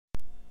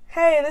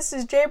Hey, this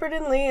is Jaybird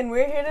and Lee, and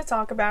we're here to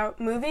talk about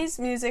movies,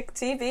 music,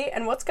 TV,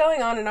 and what's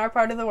going on in our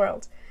part of the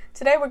world.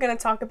 Today we're going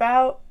to talk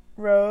about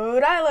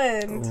Rhode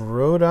Island.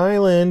 Rhode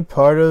Island,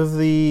 part of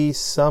the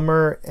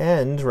summer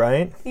end,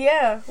 right?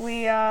 Yeah,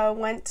 we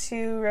went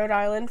to Rhode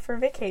Island for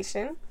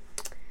vacation.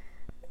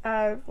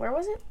 Where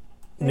was it?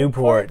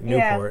 Newport.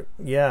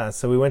 Yeah,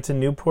 so we went to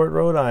Newport,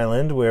 Rhode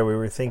Island, where we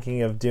were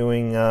thinking of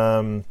doing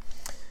the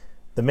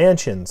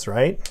mansions,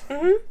 right?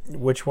 Mm-hmm.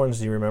 Which ones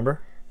do you remember?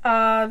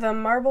 The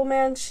Marble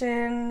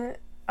Mansion.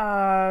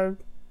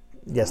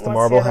 Yes, the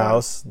Marble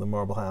House. The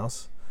Marble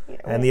House. Yeah,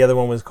 and the other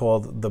one was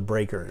called The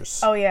Breakers.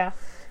 Oh, yeah.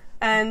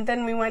 And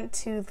then we went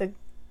to the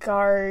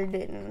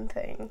garden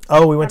thing.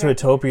 Oh, we went to a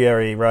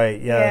topiary, right?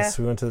 Yes,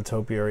 yeah. We went to the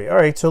topiary. All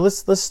right, so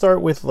let's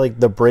start with like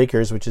The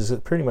Breakers, which is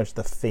pretty much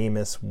the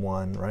famous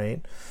one,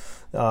 right,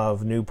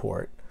 of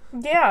Newport.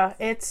 Yeah,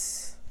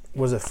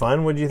 Was it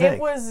fun? What did you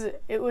think?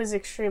 It was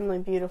extremely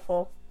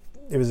beautiful.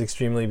 It was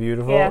extremely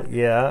beautiful.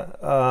 Yeah.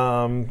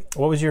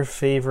 What was your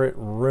favorite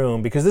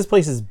room? Because this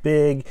place is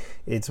big.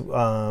 It's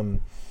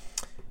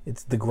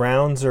the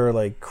grounds are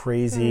like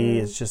crazy.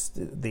 It's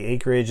just the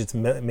acreage. It's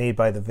made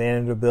by the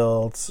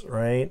Vanderbilts,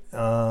 right?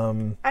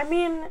 I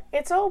mean,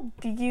 it's all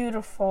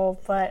beautiful,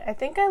 but I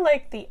think I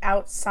like the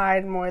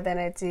outside more than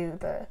I do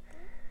the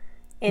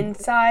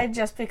inside,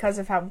 just because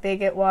of how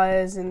big it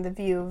was and the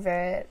view of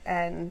it.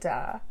 And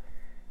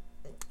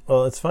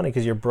well, it's funny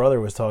because your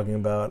brother was talking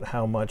about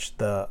how much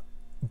the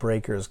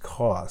Breakers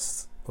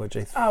cost, which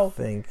I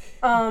think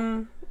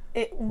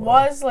it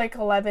was like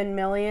 11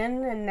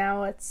 million, and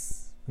now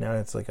it's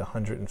like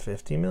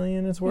 150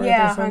 million it's worth.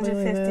 Yeah, or something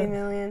 150 like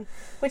million,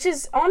 which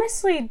is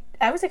honestly,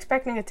 I was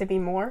expecting it to be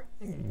more.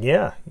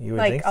 Yeah, you would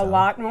like think so. A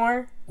lot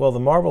more. Well,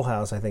 the Marble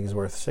House I think is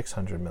worth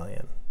 600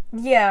 million.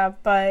 Yeah,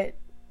 but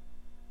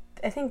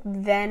I think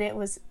then it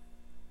was.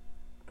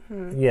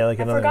 Yeah, like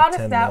another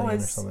 10 million or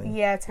something.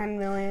 Yeah, 10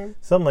 million.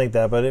 Something like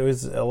that, but it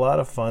was a lot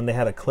of fun. They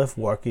had a cliff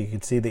walk. You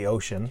could see the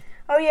ocean.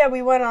 Oh, yeah,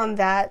 we went on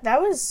that.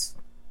 That was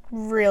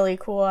really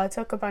cool. I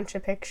took a bunch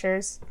of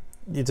pictures.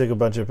 You took a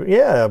bunch of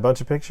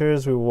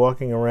pictures. We were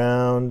walking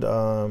around.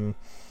 I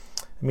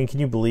mean,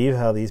 can you believe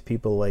how these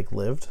people, like,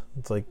 lived?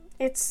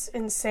 It's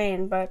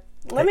insane, but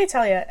let me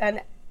tell you, and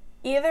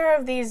either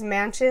of these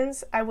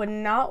mansions, I would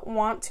not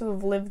want to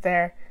have lived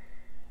there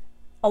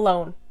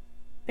alone.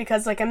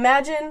 Because, like,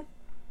 imagine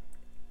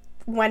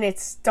when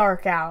it's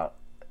dark out,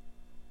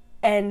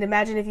 and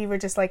imagine if you were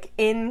just like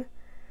in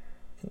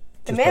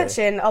the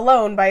mansion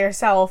alone by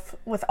yourself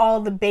with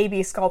all the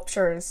baby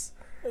sculptures.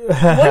 Wouldn't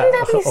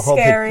that be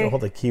scary? all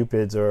the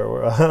cupids or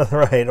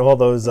right, all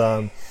those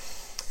wouldn't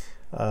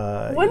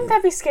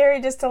that be scary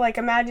just to like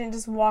imagine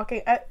just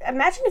walking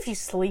imagine if you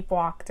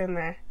sleepwalked in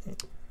there.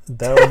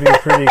 That would be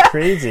pretty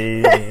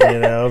crazy.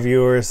 If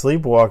you were a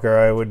sleepwalker,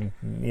 I would.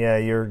 Yeah,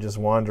 you're just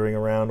wandering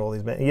around all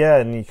these.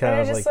 And you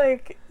kind of just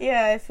like.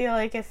 I feel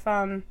like if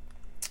you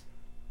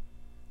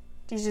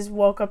just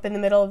woke up in the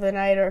middle of the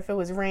night, or if it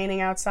was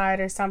raining outside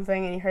or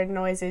something, and you heard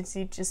noises,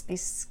 you'd just be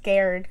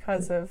scared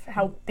because of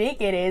how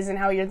big it is and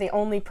how you're the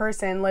only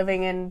person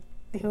living in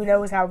who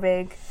knows how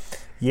big.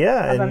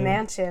 Yeah, of a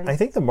mansion. I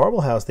think the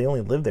Marble House, they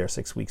only live there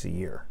 6 weeks a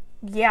year.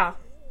 Yeah,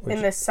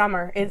 in the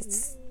summer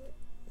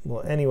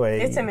Well,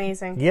 anyway. It's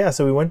amazing. Yeah,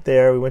 so we went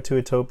there. We went to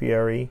a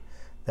topiary.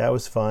 That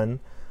was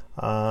fun.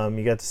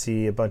 You got to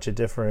see a bunch of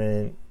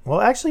different... Well,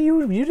 actually,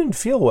 you didn't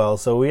feel well,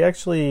 so we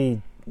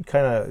actually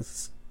kind of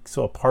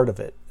saw part of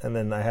it. And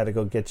then I had to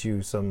go get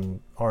you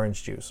some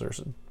orange juice or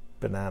some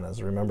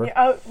bananas, remember?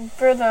 Yeah,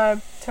 for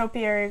the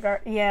topiary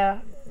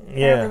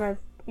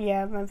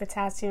my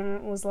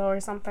potassium was low or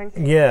something.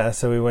 Yeah,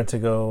 so we went to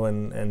go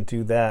and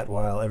do that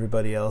while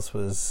everybody else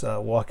was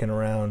walking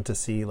around to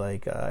see,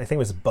 like, I think it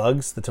was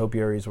bugs. The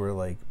topiaries were,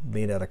 like,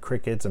 made out of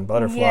crickets and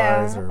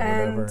butterflies or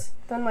whatever. And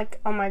then, like,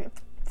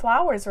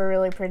 flowers were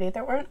really pretty.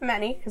 There weren't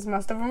many, because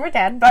most of them were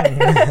dead, but...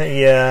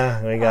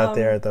 Yeah, we got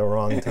there at the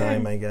wrong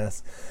time, I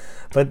guess.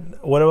 But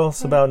what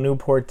else about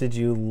Newport did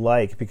you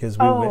like? Because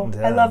we went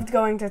to... I loved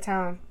going to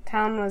town.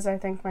 Town was, I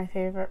think, my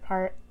favorite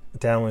part.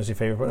 Town was your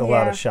favorite part? A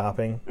lot of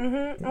shopping?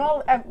 Mm-hmm.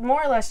 Well,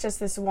 more or less just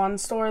this one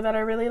store that I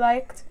really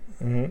liked.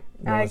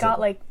 Mm-hmm. I got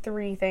like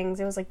 3 things.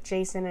 It was like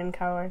Jason &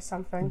 Co. or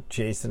something.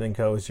 Jason &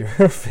 Co. is your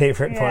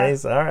favorite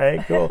place? All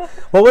right, cool.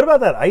 Well, what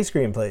about that ice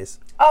cream place?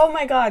 Oh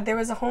my god, there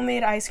was a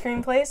homemade ice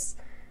cream place.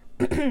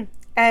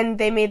 And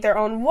they made their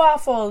own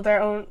waffle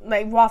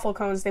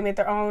cones. They made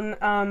their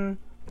own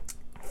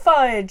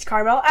fudge,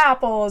 caramel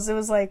apples. It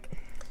was like...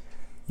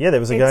 Yeah, there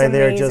was a guy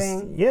there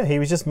he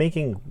was just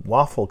making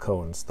waffle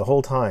cones the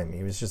whole time.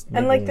 He was just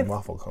making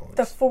waffle cones.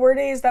 The 4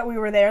 days that we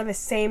were there, the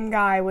same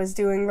guy was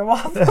doing the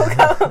waffle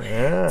cones.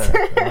 Yeah.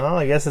 Well,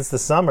 I guess it's the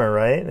summer,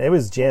 right? It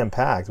was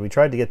jam-packed. We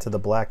tried to get to the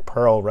Black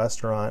Pearl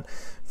restaurant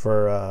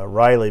for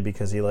Riley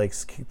because he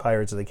likes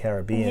Pirates of the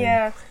Caribbean.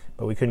 Yeah.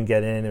 But we couldn't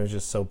get in. It was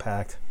just so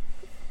packed.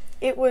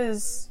 It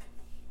was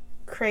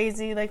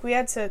crazy. Like, we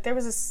had to... There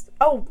was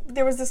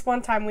this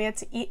one time we had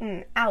to eat in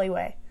an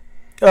alleyway.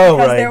 Oh,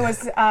 because right. there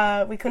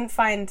was, we couldn't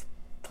find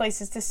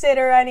places to sit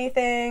or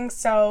anything,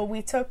 so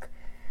we took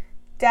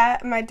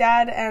my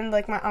dad and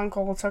like my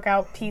uncle took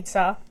out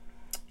pizza,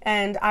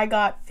 and I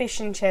got fish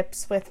and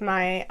chips with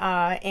my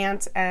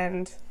aunt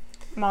and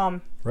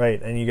mom.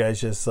 Right, and you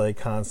guys just like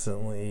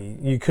constantly,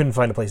 you couldn't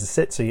find a place to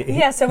sit, so you ate.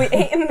 Yeah, so we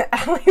ate in the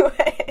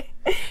alleyway.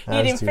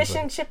 Eating fish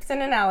funny. and chips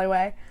in an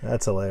alleyway.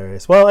 That's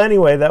hilarious. Well,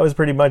 anyway, that was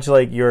pretty much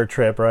like your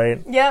trip,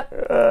 right? Yep.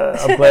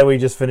 I'm glad we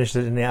just finished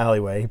it in the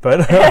alleyway,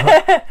 but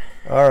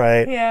all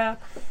right. Yeah.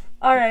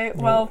 All right.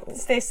 Well,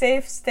 stay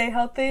safe, stay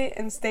healthy,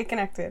 and stay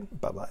connected.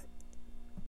 Bye-bye.